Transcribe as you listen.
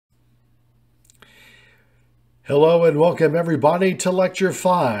Hello and welcome everybody to Lecture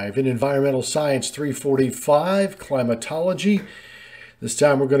 5 in Environmental Science 345, Climatology. This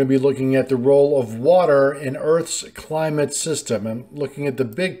time we're going to be looking at the role of water in Earth's climate system. And looking at the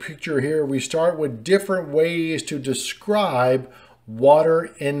big picture here, we start with different ways to describe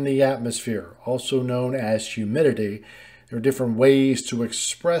water in the atmosphere, also known as humidity. There are different ways to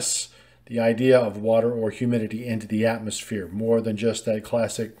express the idea of water or humidity into the atmosphere, more than just that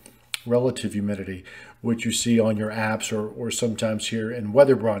classic relative humidity, which you see on your apps or sometimes here in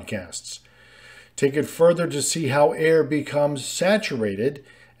weather broadcasts. Take it further to see how air becomes saturated,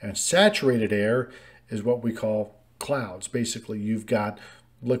 and saturated air is what we call clouds. Basically, you've got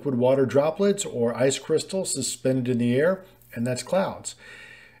liquid water droplets or ice crystals suspended in the air, and that's clouds.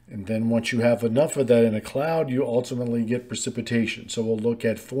 And then once you have enough of that in a cloud, you ultimately get precipitation. So we'll look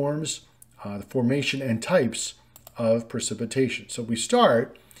at forms, the formation and types of precipitation. So we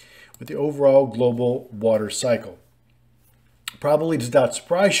start with the overall global water cycle. Probably does not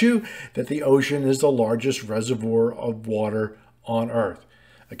surprise you that the ocean is the largest reservoir of water on Earth,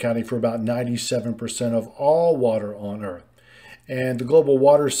 accounting for about 97% of all water on Earth. And the global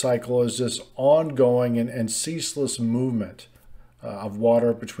water cycle is this ongoing and ceaseless movement of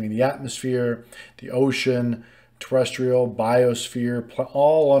water between the atmosphere, the ocean, terrestrial, biosphere,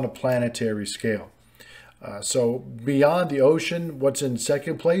 all on a planetary scale. So beyond the ocean, what's in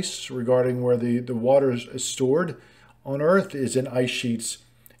second place regarding where the water is stored on Earth is in ice sheets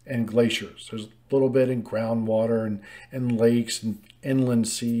and glaciers. There's a little bit in groundwater and lakes and inland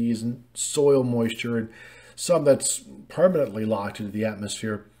seas and soil moisture and some that's permanently locked into the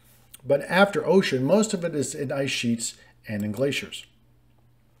atmosphere. But after ocean, most of it is in ice sheets and in glaciers.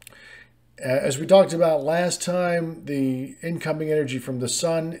 As we talked about last time, the incoming energy from the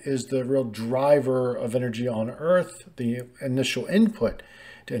sun is the real driver of energy on Earth, the initial input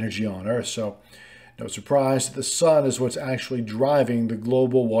to energy on Earth. So no surprise that the sun is what's actually driving the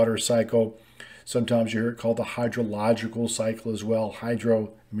global water cycle. Sometimes you hear it called the hydrological cycle as well,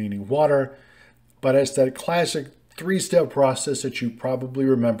 hydro meaning water. But it's that classic three-step process that you probably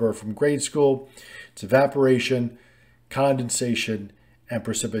remember from grade school. It's evaporation, condensation, and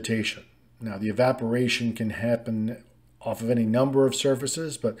precipitation. Now, the evaporation can happen off of any number of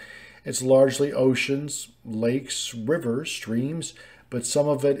surfaces, but it's largely oceans, lakes, rivers, streams, but some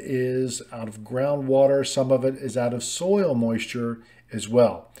of it is out of groundwater, some of it is out of soil moisture as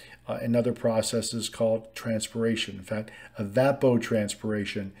well. Another process is called transpiration. In fact,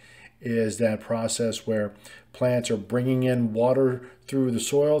 evapotranspiration is that process where plants are bringing in water through the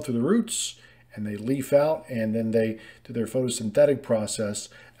soil, through the roots, and they leaf out, and then they, through their photosynthetic process,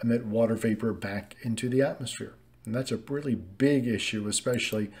 emit water vapor back into the atmosphere. And that's a really big issue,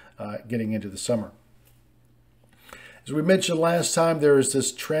 especially getting into the summer. As we mentioned last time, there is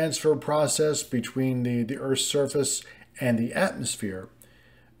this transfer process between the Earth's surface and the atmosphere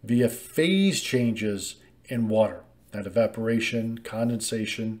via phase changes in water. That evaporation,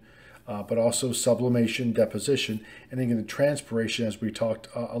 condensation, but also sublimation, deposition, and then the transpiration, as we talked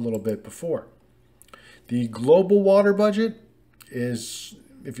a little bit before. The global water budget is,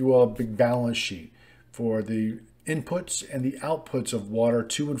 if you will, a big balance sheet for the inputs and the outputs of water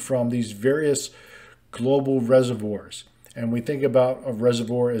to and from these various global reservoirs. And we think about a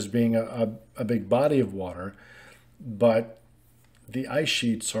reservoir as being a big body of water, but the ice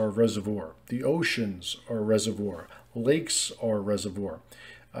sheets are a reservoir. The oceans are a reservoir. Lakes are a reservoir.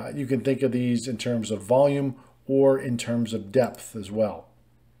 You can think of these in terms of volume or in terms of depth as well.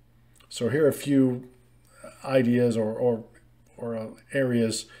 So here are a few ideas or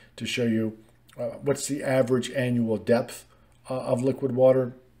areas to show you what's the average annual depth of liquid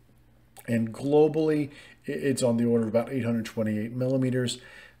water. And globally, it's on the order of about 828 millimeters.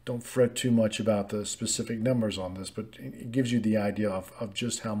 Don't fret too much about the specific numbers on this, but it gives you the idea of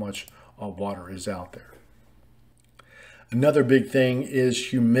just how much water is out there. Another big thing is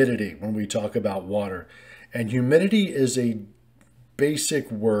humidity when we talk about water. And humidity is a basic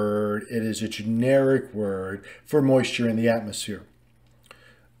word. It is a generic word for moisture in the atmosphere.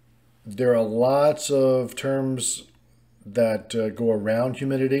 There are lots of terms that go around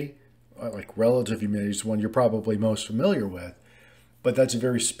humidity, like relative humidity is one you're probably most familiar with, but that's a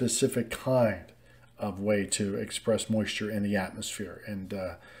very specific kind of way to express moisture in the atmosphere. And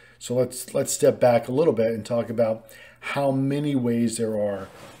so let's step back a little bit and talk about how many ways there are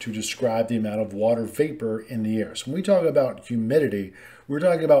to describe the amount of water vapor in the air. So when we talk about humidity, we're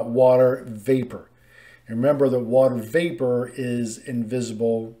talking about water vapor. And remember that water vapor is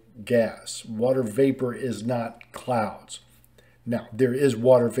invisible gas. Water vapor is not clouds. Now, there is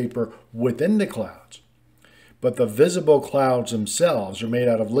water vapor within the clouds, but the visible clouds themselves are made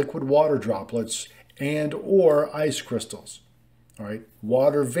out of liquid water droplets and or ice crystals. All right,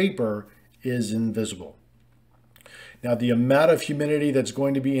 water vapor is invisible. Now, the amount of humidity that's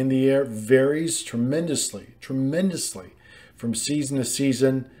going to be in the air varies tremendously from season to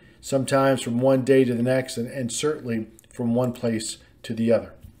season, sometimes from one day to the next, and certainly from one place to the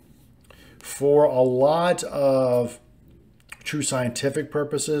other. For a lot of true scientific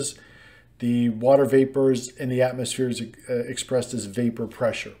purposes, the water vapors in the atmosphere is expressed as vapor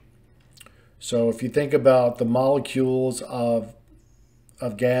pressure. So if you think about the molecules of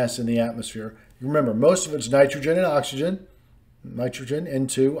gas in the atmosphere, remember, most of it's nitrogen and oxygen, nitrogen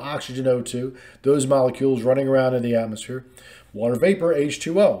N2, oxygen O2, those molecules running around in the atmosphere. Water vapor,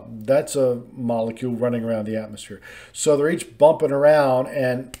 H2O, that's a molecule running around the atmosphere. So they're each bumping around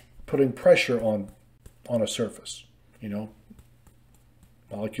and putting pressure on a surface. You know,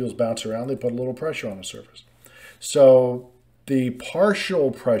 molecules bounce around, they put a little pressure on the surface. So the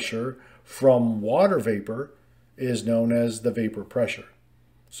partial pressure from water vapor is known as the vapor pressure.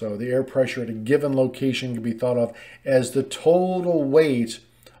 So the air pressure at a given location can be thought of as the total weight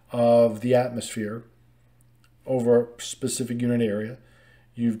of the atmosphere over a specific unit area.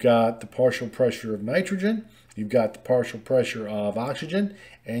 You've got the partial pressure of nitrogen, you've got the partial pressure of oxygen,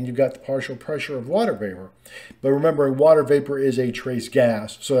 and you've got the partial pressure of water vapor. But remembering, water vapor is a trace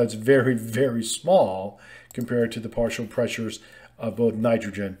gas, so that's very, very small compared to the partial pressures of both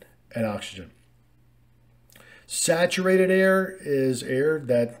nitrogen and oxygen. Saturated air is air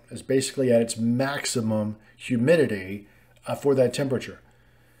that is basically at its maximum humidity for that temperature.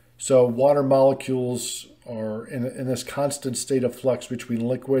 So water molecules are in this constant state of flux between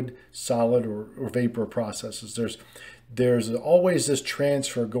liquid, solid, or vapor processes. There's always this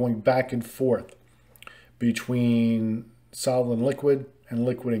transfer going back and forth between solid and liquid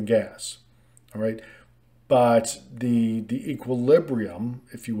and gas. All right, but the equilibrium,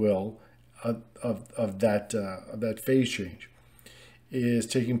 if you will, of that phase change is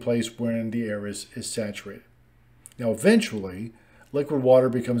taking place when the air is saturated. Now, eventually, liquid water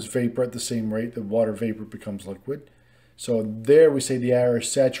becomes vapor at the same rate that water vapor becomes liquid. So there we say the air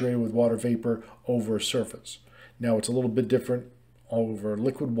is saturated with water vapor over a surface. Now, it's a little bit different over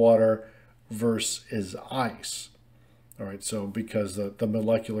liquid water versus ice. All right, so because the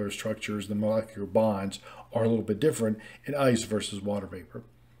molecular structures, the molecular bonds are a little bit different in ice versus water vapor,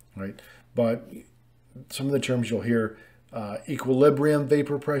 right? But some of the terms you'll hear, equilibrium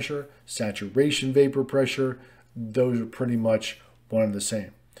vapor pressure, saturation vapor pressure, those are pretty much one and the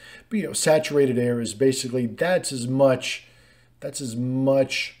same. But you know, saturated air is basically that's as much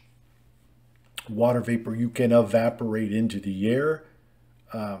water vapor you can evaporate into the air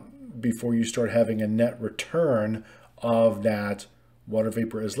before you start having a net return of that water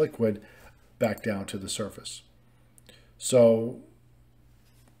vapor as liquid back down to the surface. So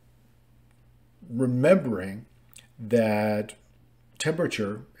remembering that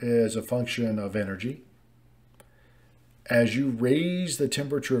temperature is a function of energy. As you raise the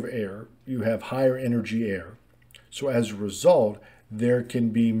temperature of air, you have higher energy air. So as a result, there can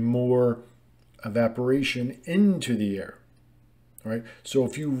be more evaporation into the air. All right? So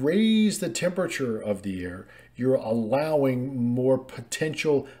if you raise the temperature of the air, you're allowing more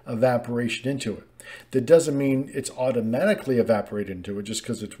potential evaporation into it. That doesn't mean it's automatically evaporated into it just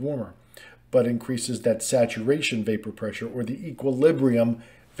because it's warmer, but increases that saturation vapor pressure or the equilibrium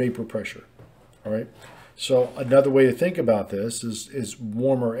vapor pressure. All right. So another way to think about this is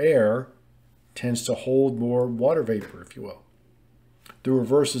warmer air tends to hold more water vapor, if you will. The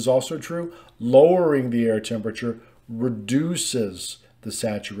reverse is also true. Lowering the air temperature reduces the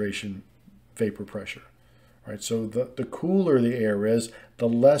saturation vapor pressure. All right. So the cooler the air is, the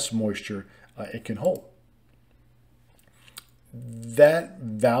less moisture it can hold. That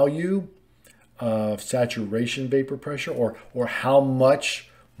value of saturation vapor pressure, or how much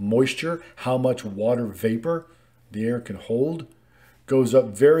moisture, how much water vapor the air can hold, goes up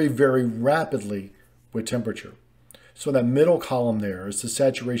very, very rapidly with temperature. So that middle column there is the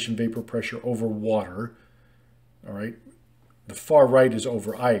saturation vapor pressure over water. All right. The far right is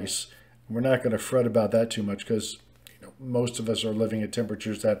over ice. We're not going to fret about that too much because most of us are living at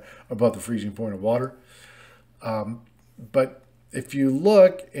temperatures that are above the freezing point of water. But if you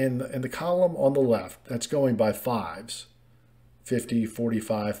look in the column on the left, that's going by fives, 50,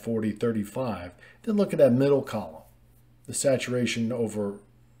 45, 40, 35. Then look at that middle column, the saturation over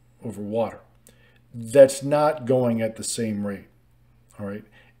water. That's not going at the same rate. All right.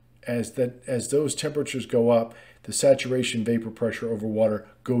 As those temperatures go up, the saturation vapor pressure over water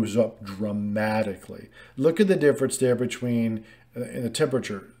goes up dramatically. Look at the difference there between in the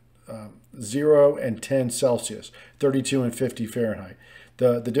temperature, 0 and 10 Celsius, 32 and 50 Fahrenheit.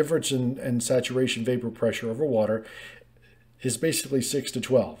 The difference in saturation vapor pressure over water is basically 6 to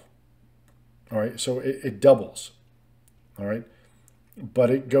 12. All right, so it doubles. All right, but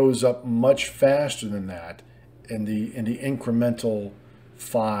it goes up much faster than that in the incremental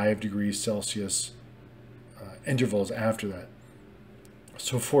 5 degrees Celsius intervals after that.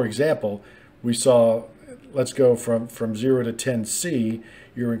 So for example, we saw, let's go from 0 to 10 C,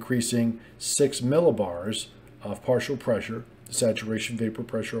 you're increasing 6 millibars of partial pressure, saturation vapor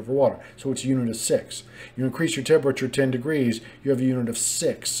pressure over water. So it's a unit of 6. You increase your temperature 10 degrees, you have a unit of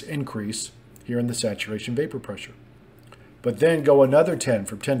 6 increase here in the saturation vapor pressure. But then go another 10,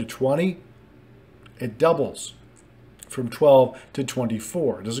 from 10 to 20, it doubles from 12 to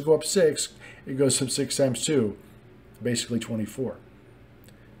 24. It doesn't go up 6, it goes from 6 times 2, basically 24.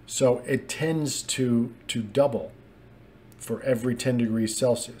 So it tends to double for every 10 degrees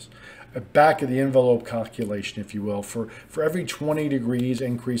Celsius. A back of the envelope calculation, if you will, for every 20 degrees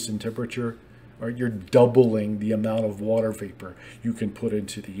increase in temperature, right, you're doubling the amount of water vapor you can put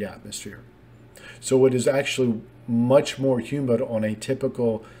into the atmosphere. So it is actually much more humid on a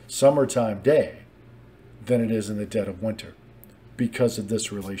typical summertime day than it is in the dead of winter because of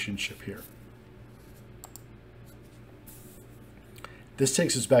this relationship here. This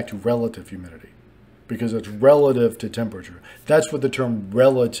takes us back to relative humidity because it's relative to temperature. That's what the term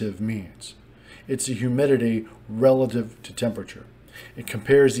relative means. It's the humidity relative to temperature. It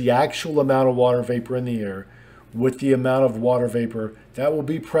compares the actual amount of water vapor in the air with the amount of water vapor that will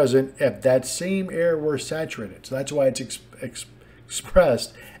be present if that same air were saturated. So that's why it's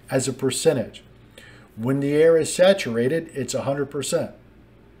expressed as a percentage. When the air is saturated, it's 100%.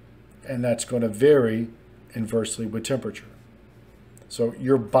 And that's going to vary inversely with temperature. So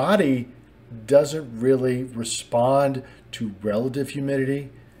your body doesn't really respond to relative humidity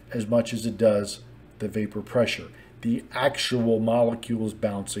as much as it does the vapor pressure, the actual molecules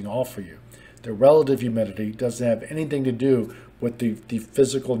bouncing off of you. The relative humidity doesn't have anything to do with the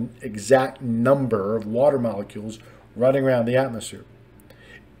physical exact number of water molecules running around the atmosphere.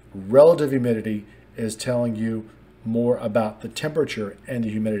 Relative humidity is telling you more about the temperature and the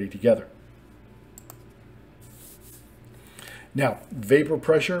humidity together. Now, vapor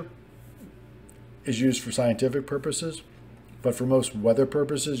pressure is used for scientific purposes, but for most weather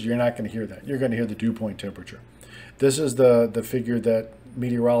purposes, you're not going to hear that. You're going to hear the dew point temperature. This is the figure that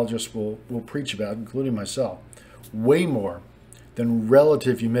meteorologists will preach about, including myself, way more than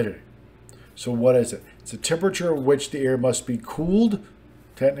relative humidity. So what is it? It's the temperature at which the air must be cooled,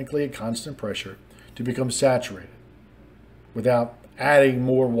 technically at constant pressure, to become saturated without adding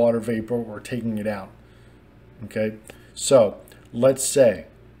more water vapor or taking it out. Okay, so let's say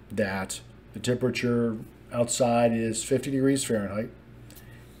that the temperature outside is 50 degrees Fahrenheit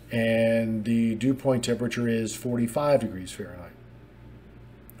and the dew point temperature is 45 degrees Fahrenheit.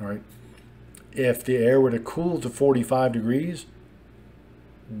 All right. If the air were to cool to 45 degrees,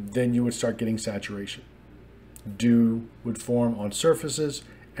 then you would start getting saturation. Dew would form on surfaces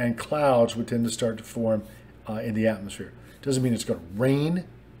and clouds would tend to start to form in the atmosphere. Doesn't mean it's going to rain,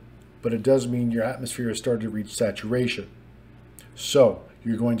 but it does mean your atmosphere has started to reach saturation. So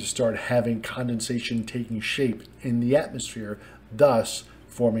you're going to start having condensation taking shape in the atmosphere, thus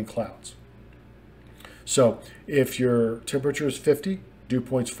forming clouds. So if your temperature is 50, dew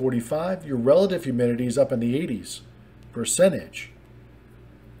point's 45, your relative humidity is up in the 80s%,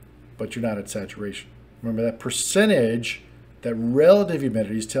 but you're not at saturation. Remember that percentage, that relative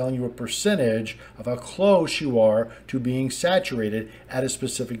humidity is telling you a percentage of how close you are to being saturated at a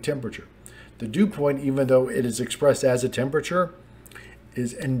specific temperature. The dew point, even though it is expressed as a temperature,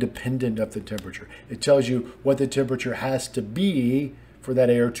 is independent of the temperature. It tells you what the temperature has to be for that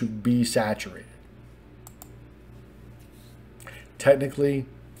air to be saturated. Technically,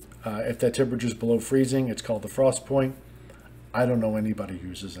 if that temperature is below freezing, it's called the frost point. I don't know anybody who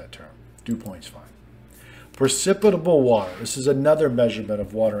uses that term. Dew point's fine. Precipitable water. This is another measurement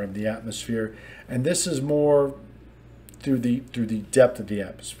of water in the atmosphere, and this is more through the depth of the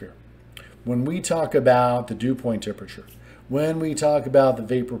atmosphere. When we talk about the dew point temperature, when we talk about the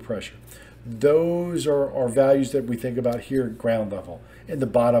vapor pressure, those are values that we think about here at ground level, in the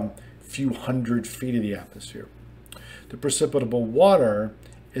bottom few hundred feet of the atmosphere. The precipitable water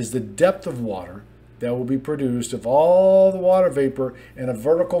is the depth of water that will be produced if all the water vapor in a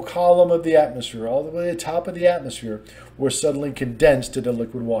vertical column of the atmosphere, all the way to the top of the atmosphere, were suddenly condensed into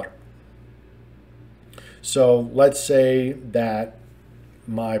liquid water. So let's say that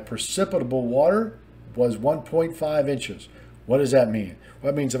my precipitable water was 1.5 inches. What does that mean?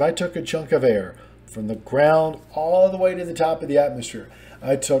 Well, that means if I took a chunk of air from the ground all the way to the top of the atmosphere,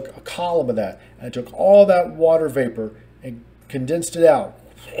 I took a column of that, and I took all that water vapor and condensed it out,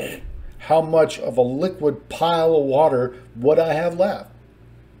 how much of a liquid pile of water would I have left?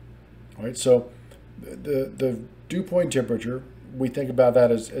 All right, so the dew point temperature, we think about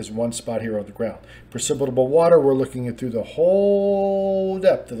that as one spot here on the ground. Precipitable water, we're looking at through the whole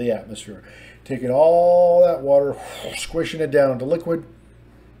depth of the atmosphere, taking all that water, squishing it down into liquid,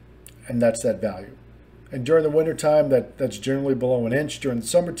 and that's that value. And during the wintertime, that's generally below an inch. During the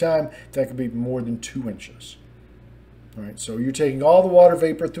summertime, that could be more than 2 inches. All right, so you're taking all the water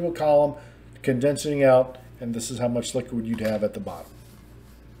vapor through a column, condensing out, and this is how much liquid you'd have at the bottom.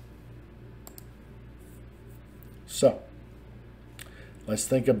 So let's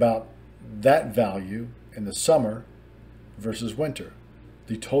think about that value in the summer versus winter,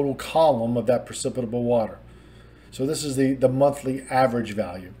 the total column of that precipitable water. So this is the monthly average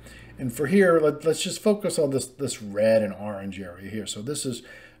value. And for here, let's just focus on this red and orange area here. So this is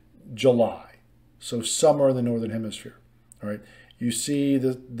July, so summer in the Northern Hemisphere. All right, you see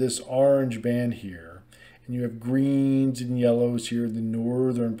this orange band here, and you have greens and yellows here in the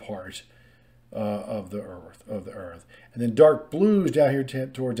northern part of the Earth, and then dark blues down here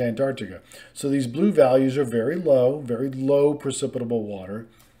towards Antarctica. So these blue values are very low precipitable water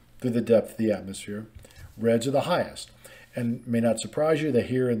through the depth of the atmosphere. Reds are the highest, and may not surprise you that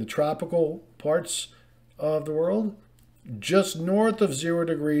here in the tropical parts of the world, just north of 0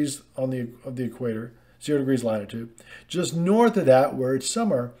 degrees of the equator, 0 degrees latitude, just north of that where it's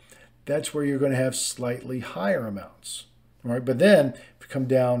summer, that's where you're going to have slightly higher amounts. All right, but then if you come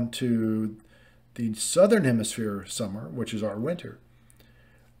down to the southern hemisphere summer, which is our winter,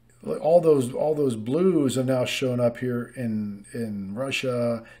 all those blues are now shown up here in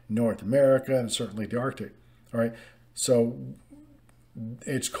Russia, North America, and certainly the Arctic. All right, so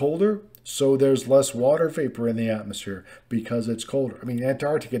it's colder, so there's less water vapor in the atmosphere because it's colder. I mean,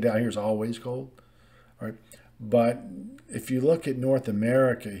 Antarctica down here is always cold. All right, but if you look at North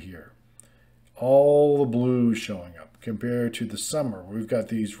America here, all the blues showing up compared to the summer, we've got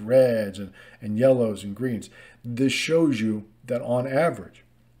these reds and yellows and greens. This shows you that on average,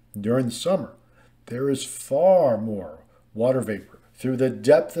 during the summer, there is far more water vapor through the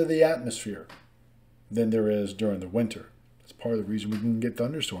depth of the atmosphere than there is during the winter. That's part of the reason we can get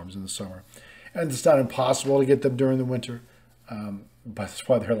thunderstorms in the summer. And it's not impossible to get them during the winter, but that's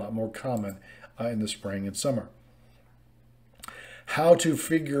why they're a lot more common in the spring and summer. How to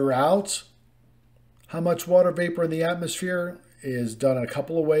figure out how much water vapor in the atmosphere is done in a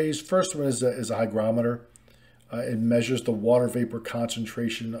couple of ways. First one is a hygrometer. It measures the water vapor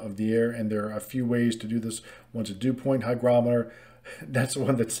concentration of the air, and there are a few ways to do this. One's a dew point hygrometer. That's the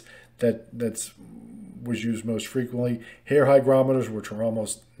one that's was used most frequently. Hair hygrometers, which are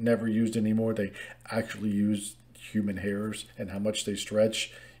almost never used anymore, they actually use human hairs and how much they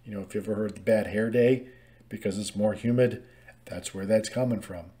stretch. You know, if you ever heard the bad hair day, because it's more humid, that's where that's coming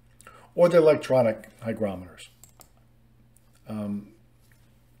from. Or the electronic hygrometers.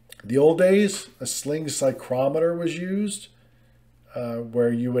 The old days, a sling psychrometer was used,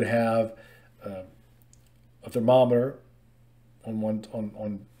 where you would have a thermometer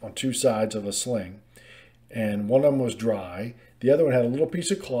on two sides of a sling, and one of them was dry. The other one had a little piece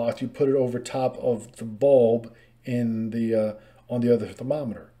of cloth. You put it over top of the bulb in the on the other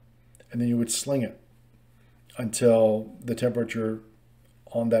thermometer, and then you would sling it until the temperature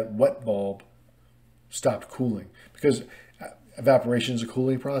on that wet bulb stopped cooling, because evaporation is a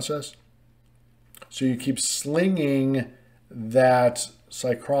cooling process. So you keep slinging that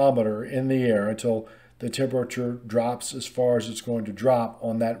psychrometer in the air until the temperature drops as far as it's going to drop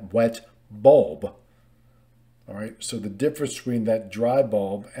on that wet bulb. All right, so the difference between that dry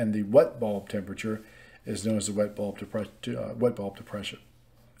bulb and the wet bulb temperature is known as the wet bulb depression.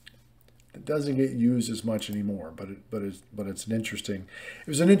 It doesn't get used as much anymore, but it's an interesting. It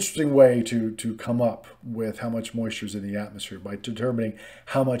was an interesting way to come up with how much moisture is in the atmosphere by determining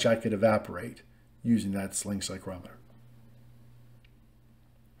how much I could evaporate using that sling psychrometer.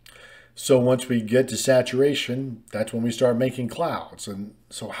 So once we get to saturation, that's when we start making clouds. And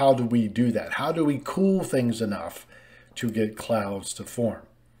so how do we do that? How do we cool things enough to get clouds to form?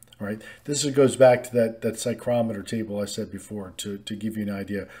 All right. This goes back to that psychrometer table I said before to give you an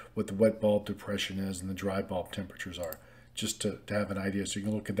idea what the wet bulb depression is and the dry bulb temperatures are, just to have an idea so you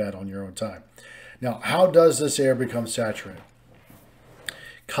can look at that on your own time. Now, how does this air become saturated?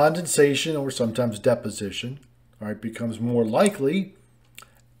 Condensation, or sometimes deposition, all right, becomes more likely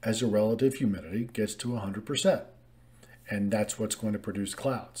as the relative humidity gets to 100%. And that's what's going to produce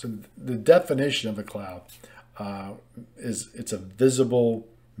clouds. And the definition of a cloud it's a visible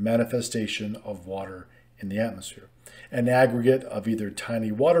manifestation of water in the atmosphere, an aggregate of either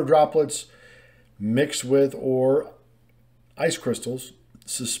tiny water droplets mixed with or ice crystals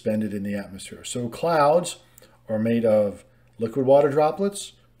suspended in the atmosphere. So clouds are made of liquid water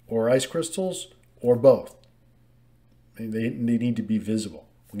droplets or ice crystals or both. They need to be visible.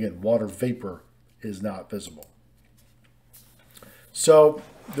 Again, water vapor is not visible. So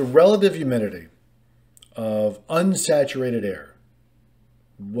the relative humidity of unsaturated air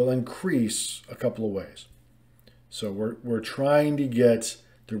will increase a couple of ways. So we're trying to get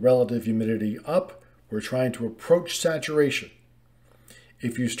the relative humidity up. We're trying to approach saturation.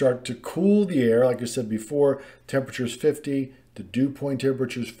 If you start to cool the air, like I said before, temperature is 50, the dew point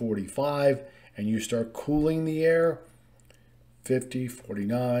temperature is 45, and you start cooling the air, 50,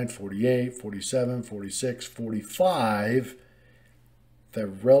 49, 48, 47, 46, 45,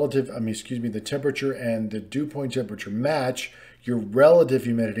 the temperature and the dew point temperature match, your relative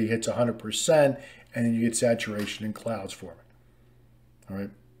humidity hits 100%, and then you get saturation and clouds forming. All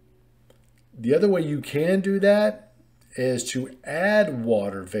right. The other way you can do that is to add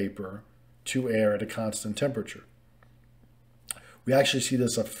water vapor to air at a constant temperature. We actually see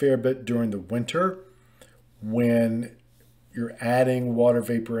this a fair bit during the winter when you're adding water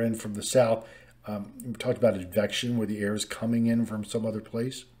vapor in from the south. We talked about advection, where the air is coming in from some other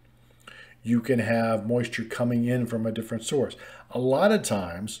place. You can have moisture coming in from a different source. A lot of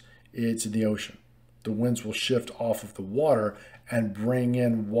times it's in the ocean. The winds will shift off of the water and bring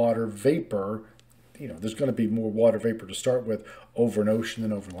in water vapor. There's going to be more water vapor to start with over an ocean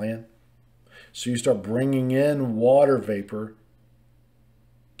than over land. So you start bringing in water vapor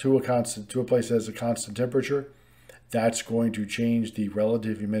to a place that has a constant temperature. That's going to change the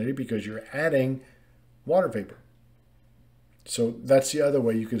relative humidity because you're adding water vapor. So that's the other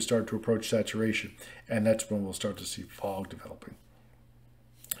way you can start to approach saturation, and that's when we'll start to see fog developing.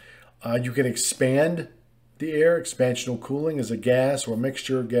 You can expand the air. Expansional cooling is a gas or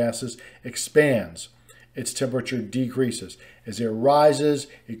mixture of gases expands. Its temperature decreases. As air rises,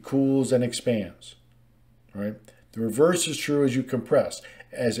 it cools and expands. All right? The reverse is true as you compress.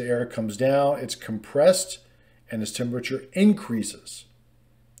 As air comes down, it's compressed and its temperature increases.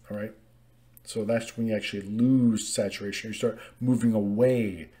 All right? So that's when you actually lose saturation. You start moving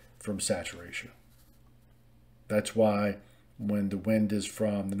away from saturation. That's why when the wind is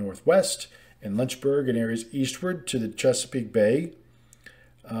from the northwest in Lynchburg and areas eastward to the Chesapeake Bay,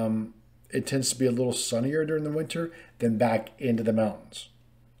 it tends to be a little sunnier during the winter than back into the mountains,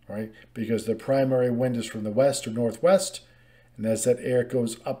 right? Because the primary wind is from the west or northwest, and as that air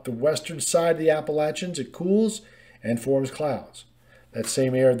goes up the western side of the Appalachians, it cools and forms clouds. That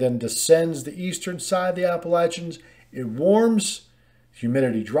same air then descends the eastern side of the Appalachians, it warms,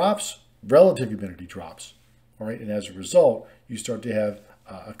 humidity drops, relative humidity drops, all right? And as a result, you start to have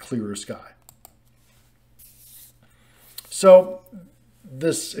a clearer sky. So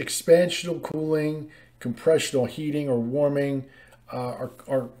this expansional cooling, compressional heating or warming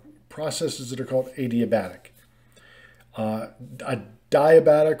are processes that are called adiabatic. A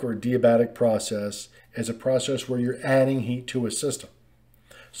diabatic or diabatic process is a process where you're adding heat to a system.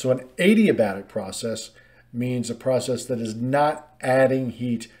 So an adiabatic process means a process that is not adding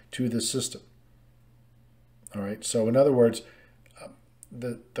heat to the system. All right. So in other words,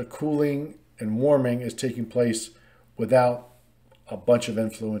 the cooling and warming is taking place without a bunch of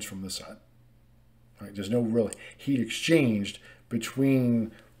influence from the sun. Right? There's no real heat exchanged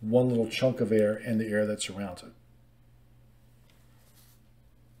between one little chunk of air and the air that surrounds it.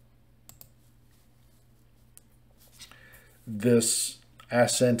 This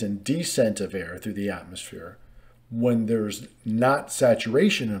ascent and descent of air through the atmosphere, when there's not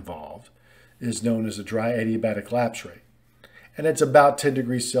saturation involved, is known as a dry adiabatic lapse rate. And it's about 10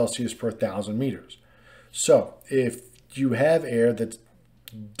 degrees Celsius per 1,000 meters. So if you have air that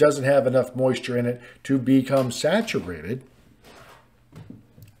doesn't have enough moisture in it to become saturated,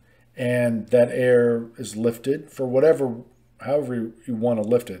 and that air is lifted for however you want to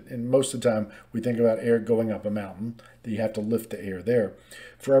lift it. And most of the time we think about air going up a mountain, that you have to lift the air there.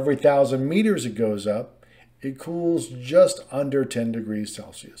 For every 1,000 meters it goes up, it cools just under 10 degrees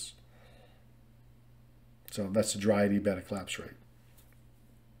Celsius. So that's the dry adiabatic lapse rate.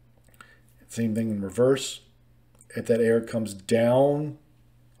 Same thing in reverse. If that air comes down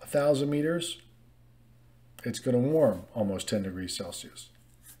 1,000 meters, it's going to warm almost 10 degrees Celsius.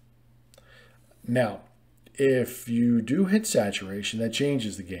 Now, if you do hit saturation, that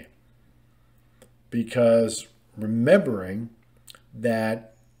changes the game. Because remembering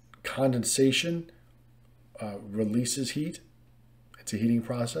that condensation releases heat, it's a heating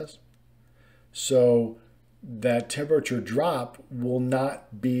process. So that temperature drop will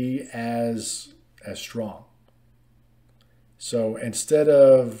not be as strong. So instead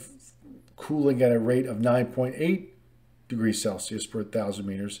of cooling at a rate of 9.8 degrees Celsius per 1,000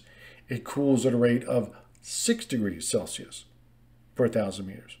 meters. It cools at a rate of 6 degrees Celsius per 1,000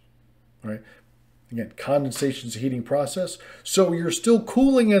 meters. All right. Again, condensation is a heating process. So you're still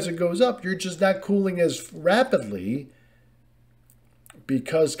cooling as it goes up. You're just not cooling as rapidly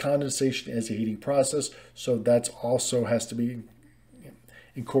because condensation is a heating process. So that's also has to be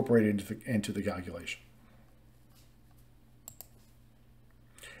incorporated into the calculation.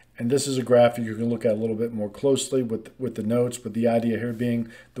 And this is a graphic you can look at a little bit more closely with the notes, but the idea here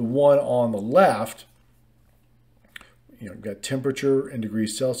being the one on the left, you've got temperature in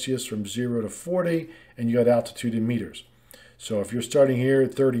degrees Celsius from 0 to 40, and you got altitude in meters. So if you're starting here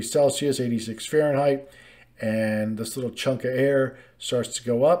at 30 Celsius, 86 Fahrenheit, and this little chunk of air starts to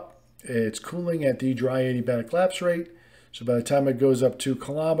go up, it's cooling at the dry adiabatic lapse rate. So by the time it goes up 2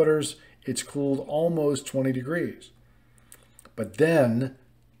 kilometers, it's cooled almost 20 degrees. But then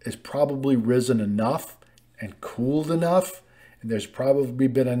it's probably risen enough and cooled enough, and there's probably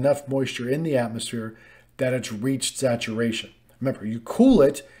been enough moisture in the atmosphere that it's reached saturation. Remember, you cool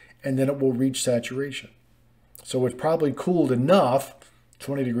it and then it will reach saturation. So it's probably cooled enough,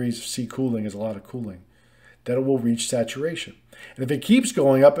 20 degrees C cooling is a lot of cooling, that it will reach saturation. And if it keeps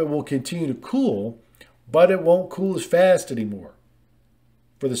going up, it will continue to cool, but it won't cool as fast anymore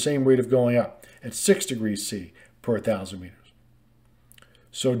for the same rate of going up at 6 degrees C per 1,000 meters.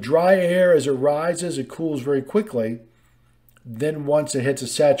 So dry air, as it rises, it cools very quickly. Then once it hits a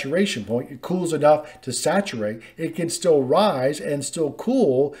saturation point, it cools enough to saturate. It can still rise and still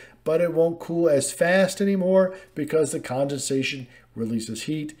cool, but it won't cool as fast anymore because the condensation releases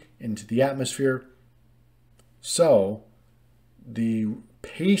heat into the atmosphere. So the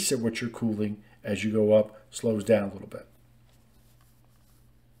pace at which you're cooling as you go up slows down a little bit.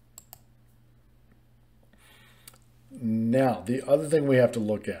 Now, the other thing we have to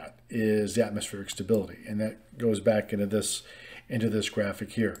look at is the atmospheric stability, and that goes back into this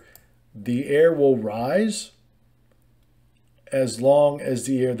graphic here. The air will rise as long as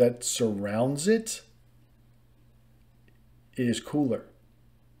the air that surrounds it is cooler.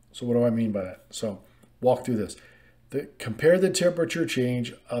 So what do I mean by that? So walk through this. Compare the temperature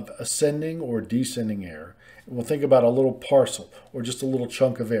change of ascending or descending air. We'll think about a little parcel or just a little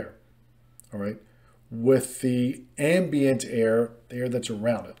chunk of air, all right, with the ambient air, the air that's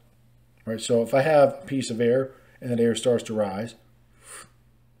around it. Right, so if I have a piece of air and that air starts to rise,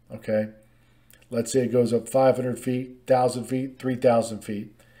 okay, let's say it goes up 500 feet, 1,000 feet, 3,000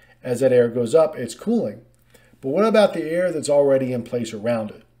 feet. As that air goes up, it's cooling. But what about the air that's already in place around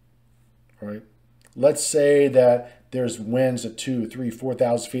it? All right, let's say that there's winds at 2,000, 3,000,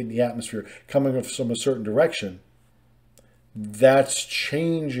 4,000 feet in the atmosphere coming from a certain direction. That's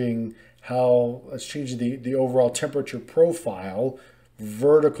changing the overall temperature profile,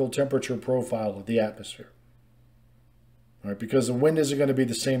 vertical temperature profile of the atmosphere. All right, because the wind isn't going to be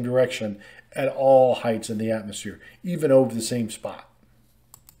the same direction at all heights in the atmosphere, even over the same spot.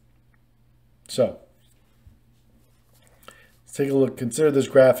 So let's take a look. Consider this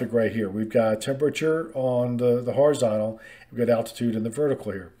graphic right here. We've got temperature on the horizontal. We've got altitude in the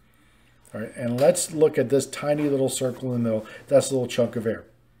vertical here. All right, and let's look at this tiny little circle in the middle. That's a little chunk of air.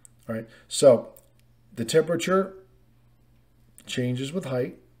 All right, so the temperature changes with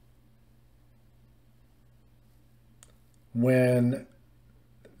height. When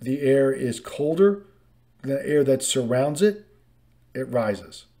the air is colder than the air that surrounds it, it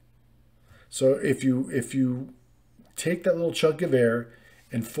rises. So if you take that little chunk of air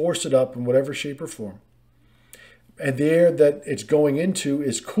and force it up in whatever shape or form, and the air that it's going into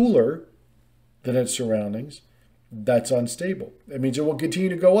is cooler than its surroundings, that's unstable. It means it will continue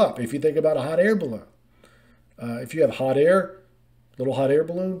to go up. If you think about a hot air balloon, if you have hot air, little hot air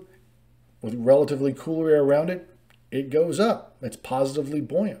balloon with relatively cooler air around it, it goes up. It's positively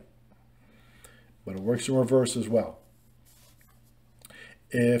buoyant. But it works in reverse as well.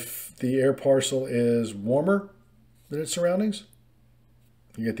 If the air parcel is warmer than its surroundings,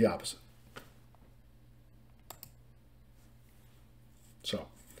 you get the opposite. So,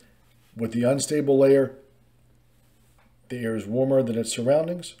 with the unstable layer, the air is warmer than its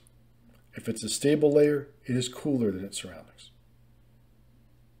surroundings. If it's a stable layer, it is cooler than its surroundings.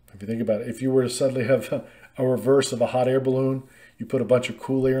 If you think about it, if you were to suddenly have a reverse of a hot air balloon, you put a bunch of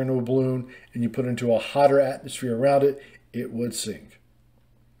cool air into a balloon and you put it into a hotter atmosphere around it, it would sink.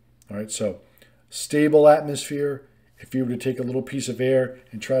 All right, so stable atmosphere, if you were to take a little piece of air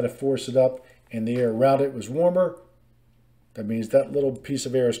and try to force it up and the air around it was warmer, that means that little piece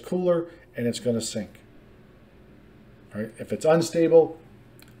of air is cooler and it's going to sink. All right, if it's unstable,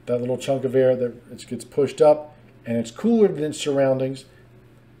 that little chunk of air that it gets pushed up and it's cooler than its surroundings,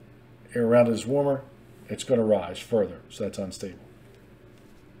 air around it is warmer, it's going to rise further. So that's unstable.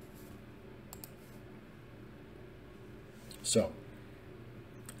 So,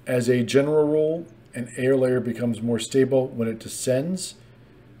 as a general rule, an air layer becomes more stable when it descends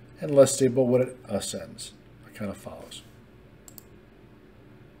and less stable when it ascends. It kind of follows.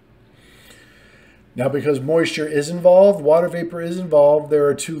 Now, because moisture is involved, water vapor is involved, there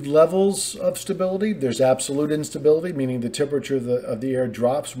are two levels of stability. There's absolute instability, meaning the temperature of the air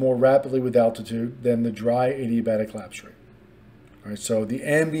drops more rapidly with altitude than the dry adiabatic lapse rate. All right, so the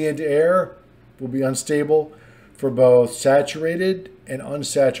ambient air will be unstable for both saturated and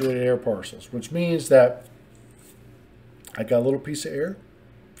unsaturated air parcels, which means that I got a little piece of air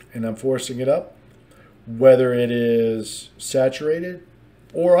and I'm forcing it up, whether it is saturated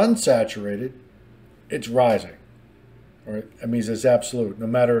or unsaturated, it's rising. All right, that means it's absolute. No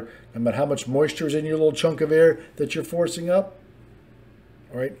matter how much moisture is in your little chunk of air that you're forcing up,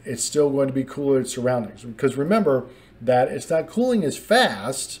 all right, it's still going to be cooler than its surroundings. Because remember that it's not cooling as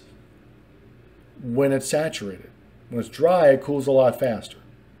fast when it's saturated. When it's dry, it cools a lot faster.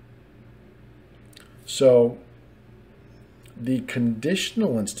 So the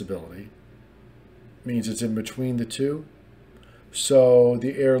conditional instability means it's in between the two. So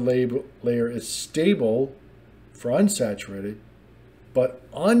the air layer is stable for unsaturated, but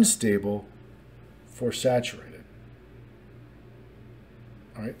unstable for saturated.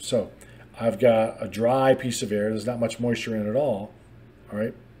 All right, so I've got a dry piece of air. There's not much moisture in it at all. All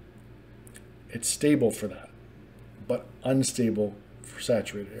right, it's stable for that, but unstable for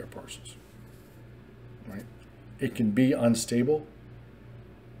saturated air parcels. All right, it can be unstable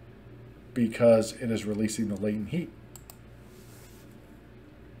because it is releasing the latent heat.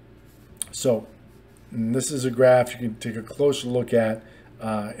 So this is a graph you can take a closer look at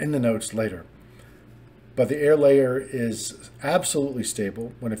in the notes later. But the air layer is absolutely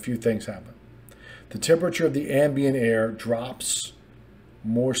stable when a few things happen. The temperature of the ambient air drops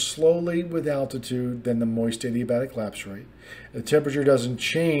more slowly with altitude than the moist adiabatic lapse rate. The temperature doesn't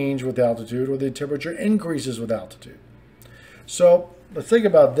change with altitude, or the temperature increases with altitude. So let's think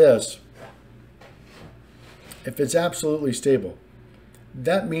about this. If it's absolutely stable,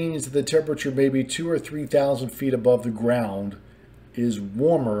 that means that the temperature maybe 2,000 or 3,000 feet above the ground is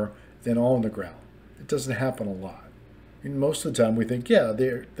warmer than on the ground. It doesn't happen a lot. And most of the time we think, yeah,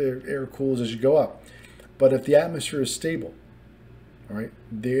 the air cools as you go up. But if the atmosphere is stable, all right,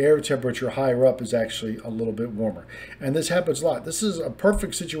 the air temperature higher up is actually a little bit warmer. And this happens a lot. This is a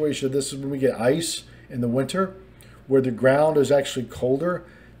perfect situation. This is when we get ice in the winter, where the ground is actually colder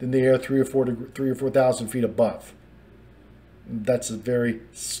than the air 3,000 or 4,000 feet above. That's a very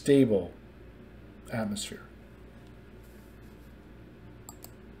stable atmosphere.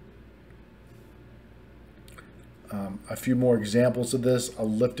 A few more examples of this: a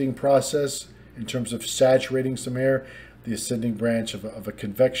lifting process in terms of saturating some air, the ascending branch of a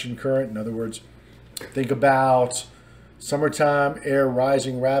convection current. In other words, think about summertime, air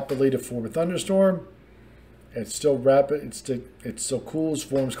rising rapidly to form a thunderstorm. It's still rapid, it still cools,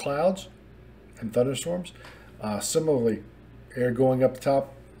 forms clouds and thunderstorms. Similarly, air going up the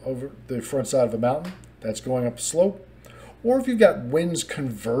top over the front side of a mountain, that's going up a slope. Or if you've got winds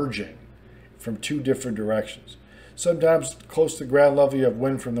converging from two different directions. Sometimes close to ground level you have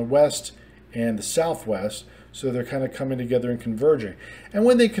wind from the west and the southwest, so they're kind of coming together and converging. And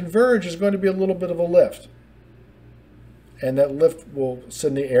when they converge, there's going to be a little bit of a lift. And that lift will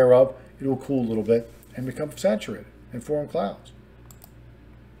send the air up, it will cool a little bit and become saturated and form clouds.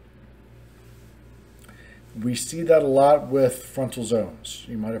 We see that a lot with frontal zones.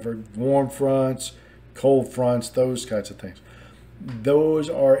 You might have heard warm fronts, cold fronts, those kinds of things. Those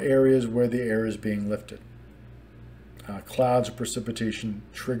are areas where the air is being lifted. Clouds of precipitation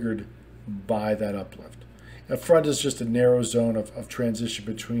triggered by that uplift. A front is just a narrow zone of transition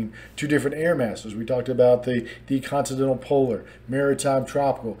between two different air masses. We talked about the continental polar, maritime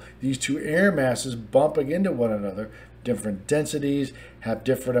tropical. These two air masses bumping into one another, different densities, have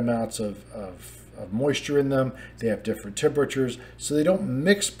different amounts of moisture in them. They have different temperatures, so they don't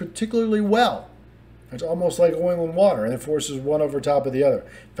mix particularly well. It's almost like oil and water, and it forces one over top of the other.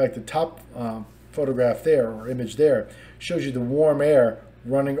 In fact, the top photograph there, or image there, shows you the warm air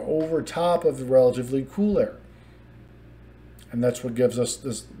running over top of the relatively cool air. And that's what gives us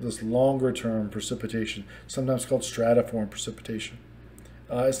this longer term precipitation, sometimes called stratiform precipitation.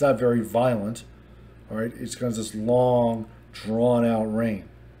 It's not very violent, all right? It's kind of this long, drawn out rain.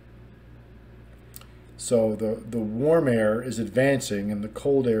 So the warm air is advancing and the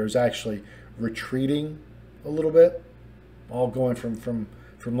cold air is actually retreating a little bit, all going from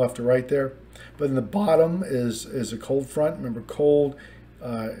left to right there. But in the bottom is a cold front. Remember, cold,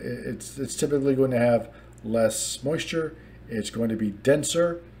 it's typically going to have less moisture. It's going to be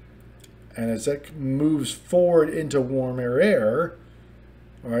denser. And as that moves forward into warmer air,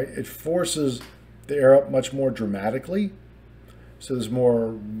 all right, it forces the air up much more dramatically. So there's more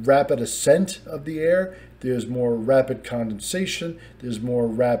rapid ascent of the air. There's more rapid condensation. There's more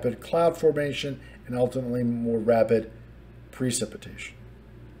rapid cloud formation, and ultimately more rapid precipitation,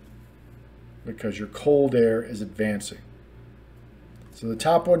 because your cold air is advancing. So the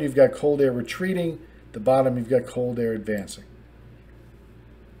top one, you've got cold air retreating. The bottom, you've got cold air advancing.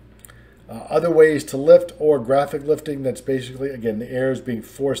 Other ways to lift, or graphic lifting, that's basically, again, the air is being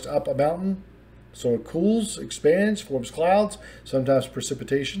forced up a mountain. So it cools, expands, forms clouds, sometimes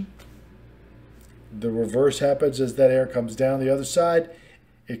precipitation. The reverse happens as that air comes down the other side.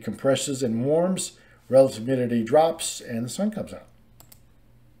 It compresses and warms, relative humidity drops, and the sun comes out.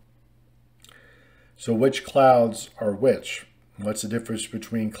 So which clouds are which? What's the difference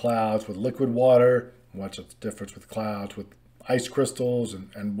between clouds with liquid water? What's the difference with clouds with ice crystals?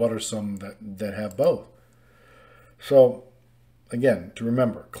 And what are some that have both? So again, to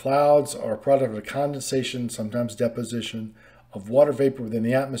remember, clouds are a product of condensation, sometimes deposition, of water vapor within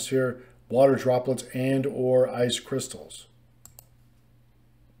the atmosphere, water droplets, and or ice crystals.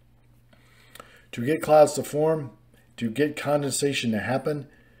 To get clouds to form, to get condensation to happen,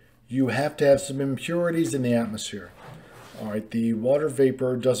 you have to have some impurities in the atmosphere. All right, the water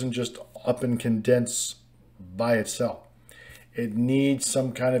vapor doesn't just up and condense by itself. It needs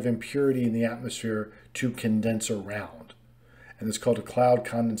some kind of impurity in the atmosphere to condense around. And it's called a cloud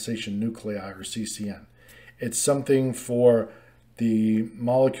condensation nuclei, or CCN. It's something for the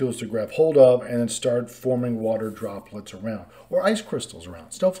molecules to grab hold of and then start forming water droplets around, or ice crystals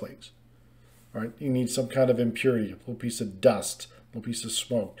around, snowflakes. All right, you need some kind of impurity, a little piece of dust, a little piece of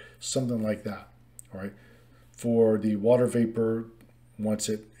smoke, something like that. All right, for the water vapor, once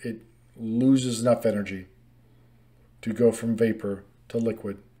it loses enough energy to go from vapor to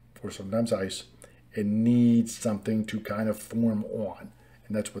liquid, or sometimes ice, it needs something to kind of form on,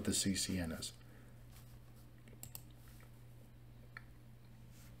 and that's what the CCN is.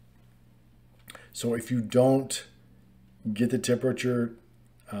 So if you don't get the temperature,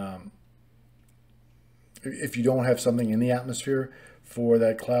 if you don't have something in the atmosphere for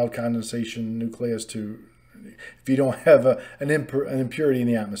that cloud condensation nucleus to, if you don't have an impurity in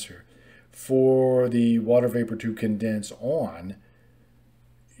the atmosphere for the water vapor to condense on,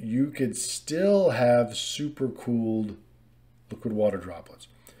 you could still have supercooled liquid water droplets.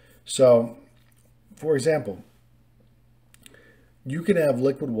 So, for example, you can have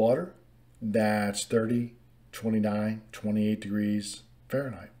liquid water that's 30, 29, 28 degrees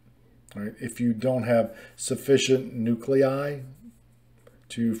Fahrenheit. All right? If you don't have sufficient nuclei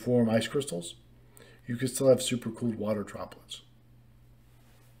to form ice crystals, you can still have supercooled water droplets.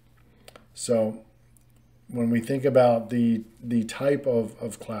 So when we think about the type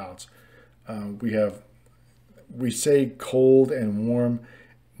of clouds, we say cold and warm.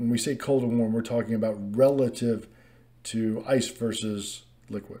 When we say cold and warm, we're talking about relative to ice versus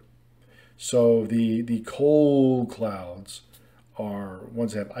liquid. So the cold clouds are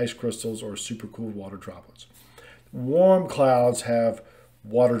ones that have ice crystals or supercooled water droplets. Warm clouds have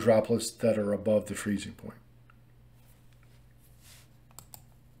water droplets that are above the freezing point.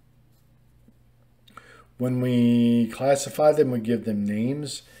 When we classify them, we give them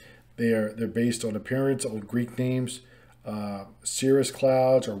names. They're based on appearance, old Greek names. Cirrus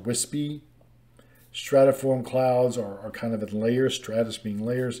clouds are wispy. Stratiform clouds are kind of in layers, stratus being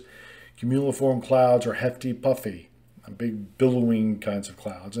layers. Cumuliform clouds are hefty, puffy, big billowing kinds of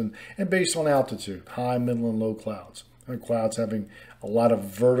clouds. And based on altitude, high, middle, and low clouds. And clouds having a lot of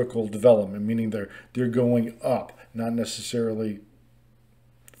vertical development, meaning they're going up, not necessarily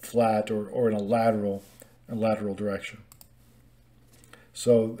flat or in a lateral direction.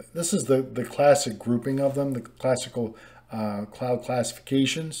 So this is the classic grouping of them, the classical cloud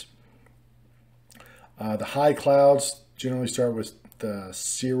classifications. The high clouds generally start with the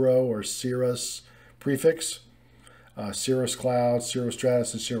cirro or cirrus prefix. Cirrus clouds,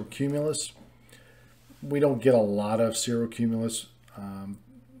 cirrostratus, and cirrocumulus. We don't get a lot of cirrocumulus.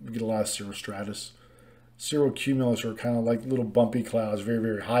 We get a lot of cirrostratus. Cirrocumulus are kind of like little bumpy clouds, very,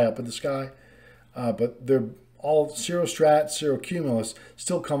 very high up in the sky. But they're all cirrostrat, cirrocumulus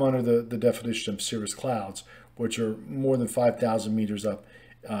still come under the definition of cirrus clouds, which are more than 5,000 meters up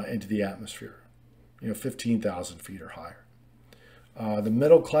into the atmosphere. 15,000 feet or higher. The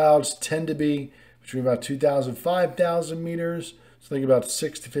middle clouds tend to be between about 2,000 and 5,000 meters. So think about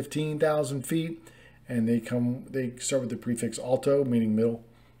 6,000 to 15,000 feet. And they start with the prefix alto, meaning middle.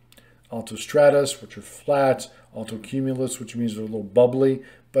 Altostratus, which are flat. Altocumulus, which means they're a little bubbly,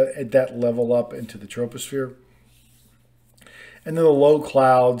 but at that level up into the troposphere. And then the low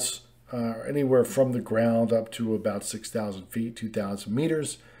clouds are anywhere from the ground up to about 6,000 feet, 2,000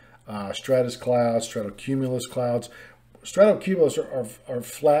 meters. Stratus clouds, stratocumulus clouds. Stratocumulus are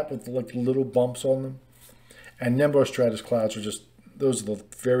flat with like little bumps on them. And nimbostratus clouds are just, those are the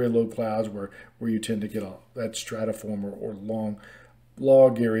very low clouds where you tend to get that stratiform or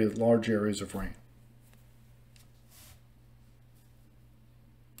large areas of rain.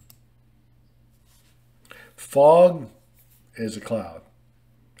 Fog is a cloud.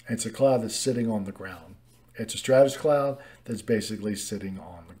 It's a cloud that's sitting on the ground. It's a stratus cloud that's basically sitting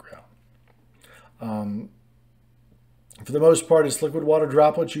on the ground. For the most part, it's liquid water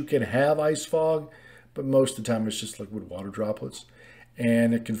droplets. You can have ice fog, but most of the time it's just liquid water droplets.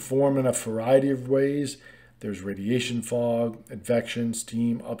 And it can form in a variety of ways. There's radiation fog, advection,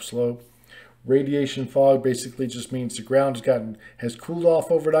 steam, upslope. Radiation fog basically just means the ground has cooled off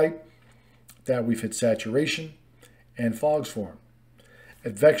overnight, that we've hit saturation, and fog's formed.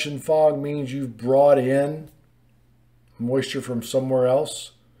 Advection fog means you've brought in moisture from somewhere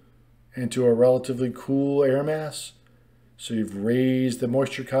else into a relatively cool air mass. So you've raised the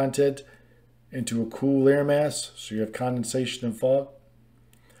moisture content into a cool air mass, so you have condensation and fog.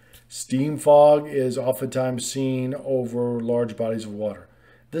 Steam fog is oftentimes seen over large bodies of water.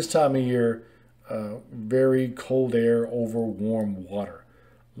 This time of year, very cold air over warm water.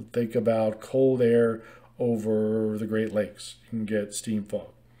 Think about cold air over the Great Lakes. You can get steam fog.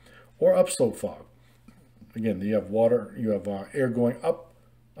 Or upslope fog. Again, you have water, you have air going up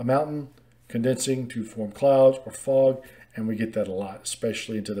a mountain, condensing to form clouds or fog, and we get that a lot,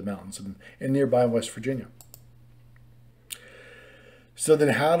 especially into the mountains in nearby West Virginia. So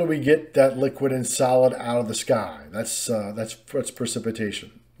then how do we get that liquid and solid out of the sky? That's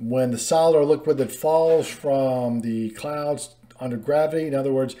precipitation. When the solid or liquid that falls from the clouds under gravity, in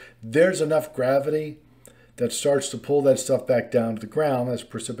other words, there's enough gravity that starts to pull that stuff back down to the ground, that's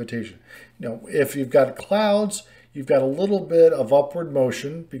precipitation. You know, if you've got clouds, you've got a little bit of upward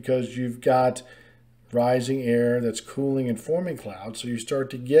motion because you've got rising air that's cooling and forming clouds. So you start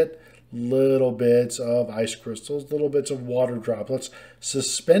to get little bits of ice crystals, little bits of water droplets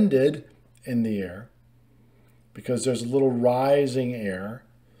suspended in the air because there's a little rising air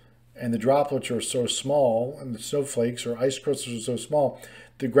and the droplets are so small and the snowflakes or ice crystals are so small,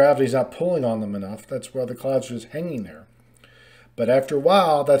 the gravity's not pulling on them enough. That's why the clouds are just hanging there. But after a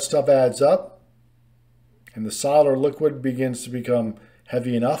while, that stuff adds up and the solid or liquid begins to become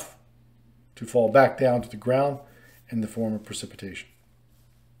heavy enough to fall back down to the ground in the form of precipitation.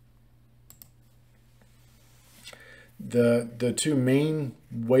 The two main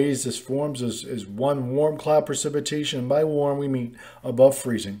ways this forms is one, warm cloud precipitation. And by warm, we mean above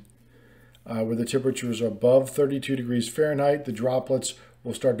freezing. Where the temperatures are above 32 degrees Fahrenheit, the droplets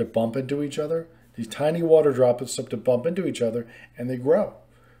will start to bump into each other. These tiny water droplets start to bump into each other and they grow.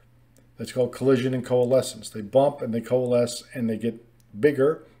 That's called collision and coalescence. They bump and they coalesce and they get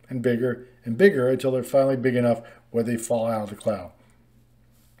bigger and bigger and bigger until they're finally big enough where they fall out of the cloud.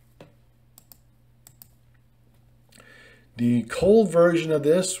 The cold version of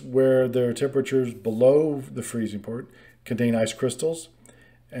this, where there are temperatures below the freezing point, contain ice crystals.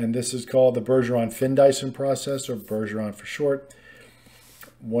 And this is called the Bergeron-Findyson process, or Bergeron for short.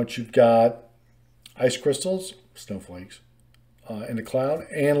 Once you've got ice crystals, snowflakes, in a cloud,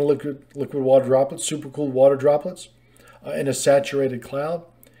 and liquid water droplets, supercooled water droplets, in a saturated cloud,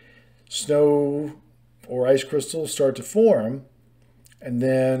 snow or ice crystals start to form, and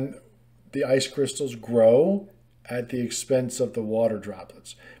then the ice crystals grow at the expense of the water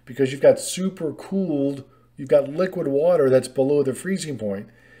droplets. Because you've got supercooled, you've got liquid water that's below the freezing point.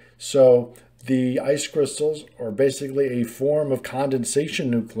 So the ice crystals are basically a form of condensation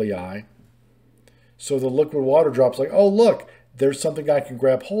nuclei. So the liquid water drops like, oh, look, there's something I can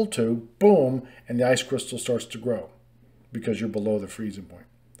grab hold to, boom, and the ice crystal starts to grow because you're below the freezing point.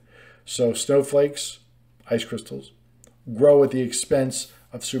 So snowflakes, ice crystals, grow at the expense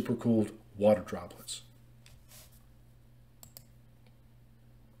of supercooled water droplets.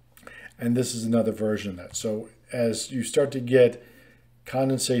 And this is another version of that. So as you start to get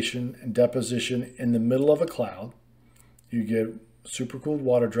condensation and deposition in the middle of a cloud, you get supercooled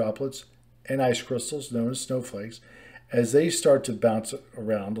water droplets and ice crystals known as snowflakes. As they start to bounce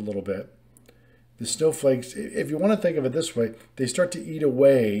around a little bit, the snowflakes, if you want to think of it this way, they start to eat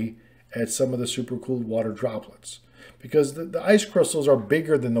away at some of the supercooled water droplets because the ice crystals are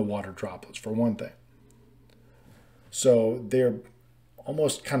bigger than the water droplets, for one thing. So they're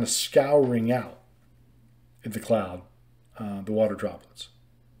almost kind of scouring out in the cloud the water droplets.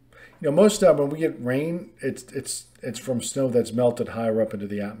 Most of the time when we get rain, it's from snow that's melted higher up into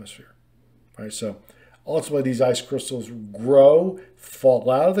the atmosphere, right? So ultimately, these ice crystals grow, fall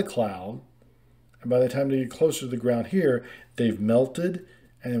out of the cloud, and by the time they get closer to the ground here, they've melted,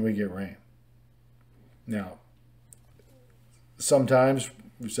 and then we get rain. Now, sometimes,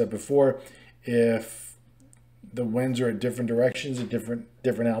 we said before, if the winds are at different directions at different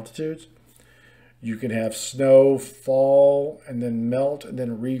altitudes, you can have snow fall and then melt and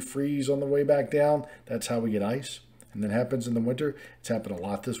then refreeze on the way back down. That's how we get ice. And that happens in the winter. It's happened a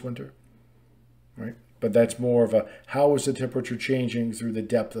lot this winter, right? But that's more of a, how is the temperature changing through the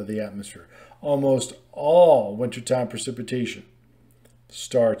depth of the atmosphere? Almost all wintertime precipitation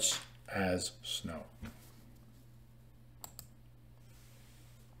starts as snow.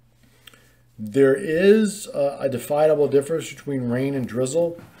 There is a definable difference between rain and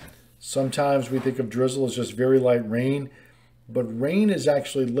drizzle. Sometimes we think of drizzle as just very light rain, but rain is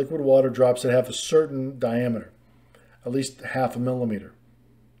actually liquid water drops that have a certain diameter, at least 0.5 millimeter,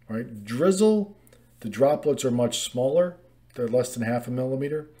 right? Drizzle, the droplets are much smaller. They're less than 0.5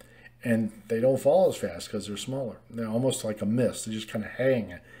 millimeter, and they don't fall as fast because they're smaller. They're almost like a mist. They just kind of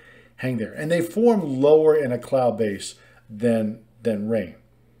hang there. And they form lower in a cloud base than rain.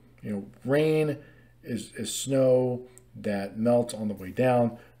 Rain is snow that melts on the way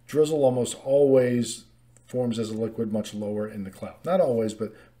down. Drizzle almost always forms as a liquid much lower in the cloud. Not always,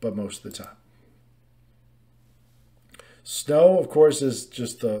 but most of the time. Snow, of course, is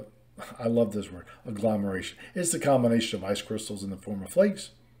just I love this word, agglomeration. It's the combination of ice crystals in the form of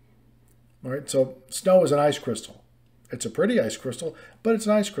flakes. All right, so snow is an ice crystal. It's a pretty ice crystal, but it's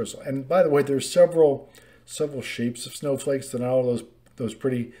an ice crystal. And by the way, there's several shapes of snowflakes. They're not all those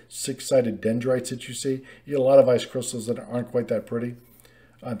pretty six-sided dendrites that you see. You get a lot of ice crystals that aren't quite that pretty.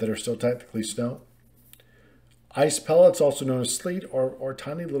 That are still technically snow. Ice pellets, also known as sleet, are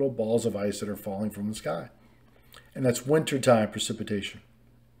tiny little balls of ice that are falling from the sky. And that's wintertime precipitation.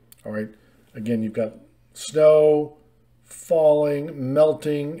 All right. Again, you've got snow falling,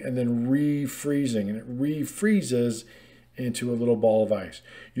 melting, and then refreezing. And it refreezes into a little ball of ice.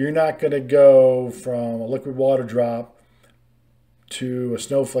 You're not going to go from a liquid water drop to a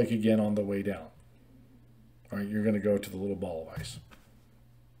snowflake again on the way down. All right. You're going to go to the little ball of ice.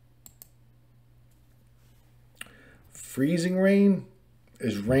 Freezing rain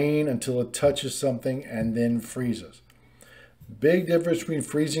is rain until it touches something and then freezes. Big difference between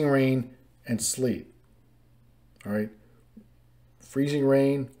freezing rain and sleet. All right. Freezing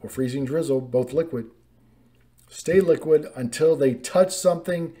rain or freezing drizzle, both liquid, stay liquid until they touch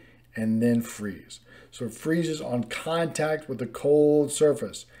something and then freeze. So it freezes on contact with the cold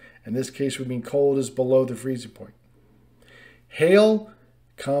surface. In this case, we mean cold is below the freezing point. Hail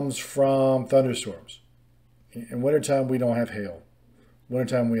comes from thunderstorms. In wintertime, we don't have hail.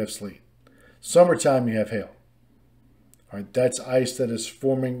 Wintertime, we have sleet. Summertime, you have hail. All right, that's ice that is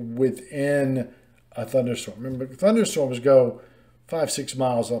forming within a thunderstorm. Remember, thunderstorms go 5-6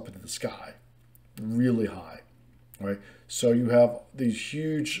 miles up into the sky, really high. Right? So you have these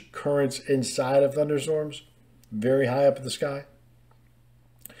huge currents inside of thunderstorms, very high up in the sky.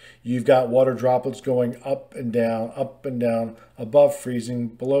 You've got water droplets going up and down, above freezing,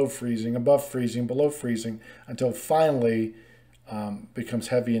 below freezing, above freezing, below freezing, until finally becomes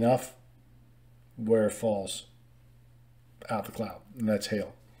heavy enough where it falls out the cloud, and that's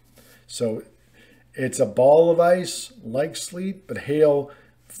hail. So it's a ball of ice like sleet, but hail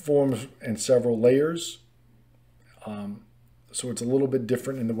forms in several layers. So it's a little bit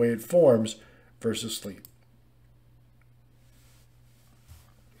different in the way it forms versus sleet.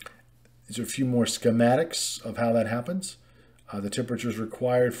 These are a few more schematics of how that happens. The temperatures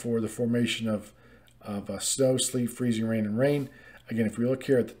required for the formation of snow, sleet, freezing rain, and rain. Again, if we look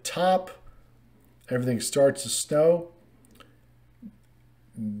here at the top, everything starts as snow.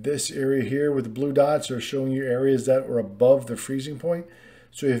 This area here with the blue dots are showing you areas that are above the freezing point.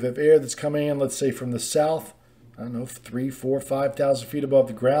 So if you have air that's coming in, let's say from the south, I don't know, 3, 4, 5,000 feet above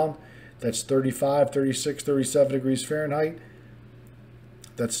the ground, that's 35, 36, 37 degrees Fahrenheit.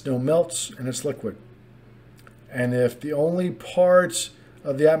 That snow melts and it's liquid. And if the only part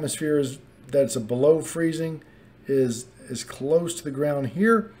of the atmosphere that's below freezing is close to the ground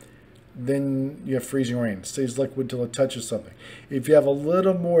here, then you have freezing rain. It stays liquid till it touches something. If you have a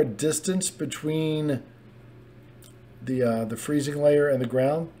little more distance between the freezing layer and the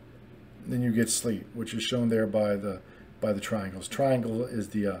ground, then you get sleet, which is shown there by the triangles. Triangle is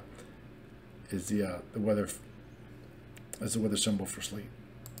the weather symbol for sleet.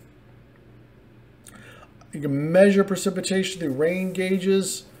 You can measure precipitation through rain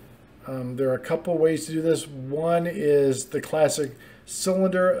gauges. There are a couple ways to do this. One is the classic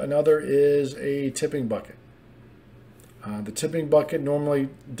cylinder. Another is a tipping bucket. The tipping bucket normally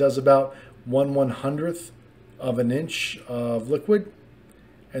does about 1/100th of an inch of liquid,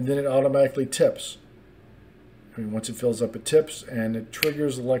 and then it automatically tips. Once it fills up, it tips, and it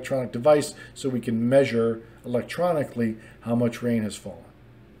triggers the electronic device so we can measure electronically how much rain has fallen,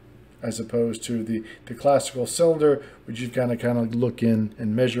 as opposed to the classical cylinder, which you kind of look in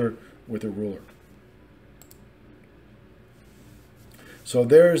and measure with a ruler. So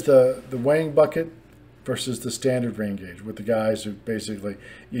there's the weighing bucket versus the standard rain gauge, with the guys who basically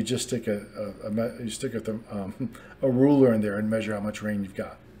you just stick a ruler in there and measure how much rain you've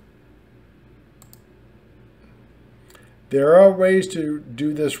got. There are ways to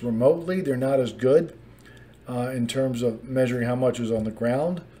do this remotely. They're not as good in terms of measuring how much is on the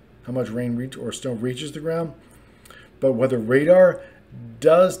ground, how much rain or snow reaches the ground. But weather radar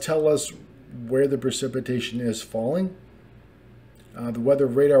does tell us where the precipitation is falling. The weather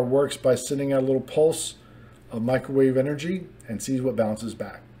radar works by sending out a little pulse of microwave energy and sees what bounces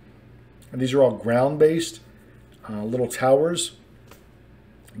back. And these are all ground-based little towers.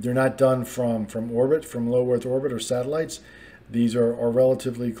 They're not done from orbit, from low Earth orbit or satellites. These are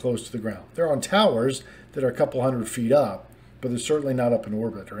relatively close to the ground. They're on towers that are a couple hundred feet up, but they're certainly not up in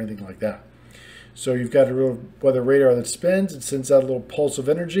orbit or anything like that. So you've got a real weather radar that spins. It sends out a little pulse of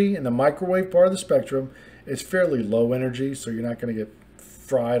energy. In the microwave part of the spectrum, it's fairly low energy, so you're not going to get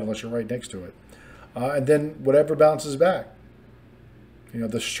fried unless you're right next to it. And then whatever bounces back.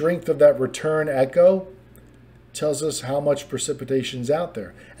 The strength of that return echo tells us how much precipitation's out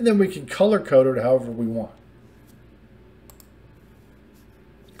there. And then we can color code it however we want.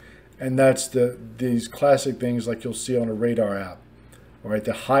 And that's these classic things like you'll see on a radar app. All right,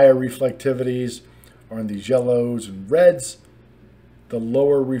 the higher reflectivities are in these yellows and reds. The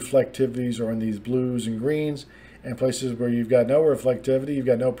lower reflectivities are in these blues and greens. And places where you've got no reflectivity, you've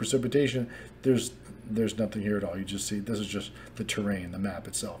got no precipitation, there's nothing here at all. You just see, this is just the terrain, the map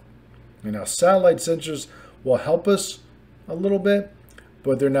itself. Now, satellite sensors will help us a little bit,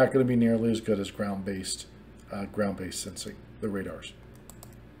 but they're not going to be nearly as good as ground-based sensing, the radars.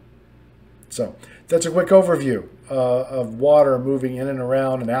 So that's a quick overview of water moving in and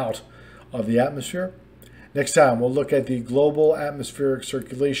around and out of the atmosphere. Next time, we'll look at the global atmospheric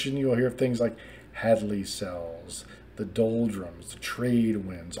circulation. You'll hear things like Hadley cells, the doldrums, the trade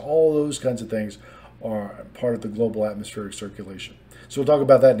winds, all those kinds of things are part of the global atmospheric circulation. So we'll talk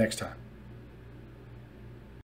about that next time.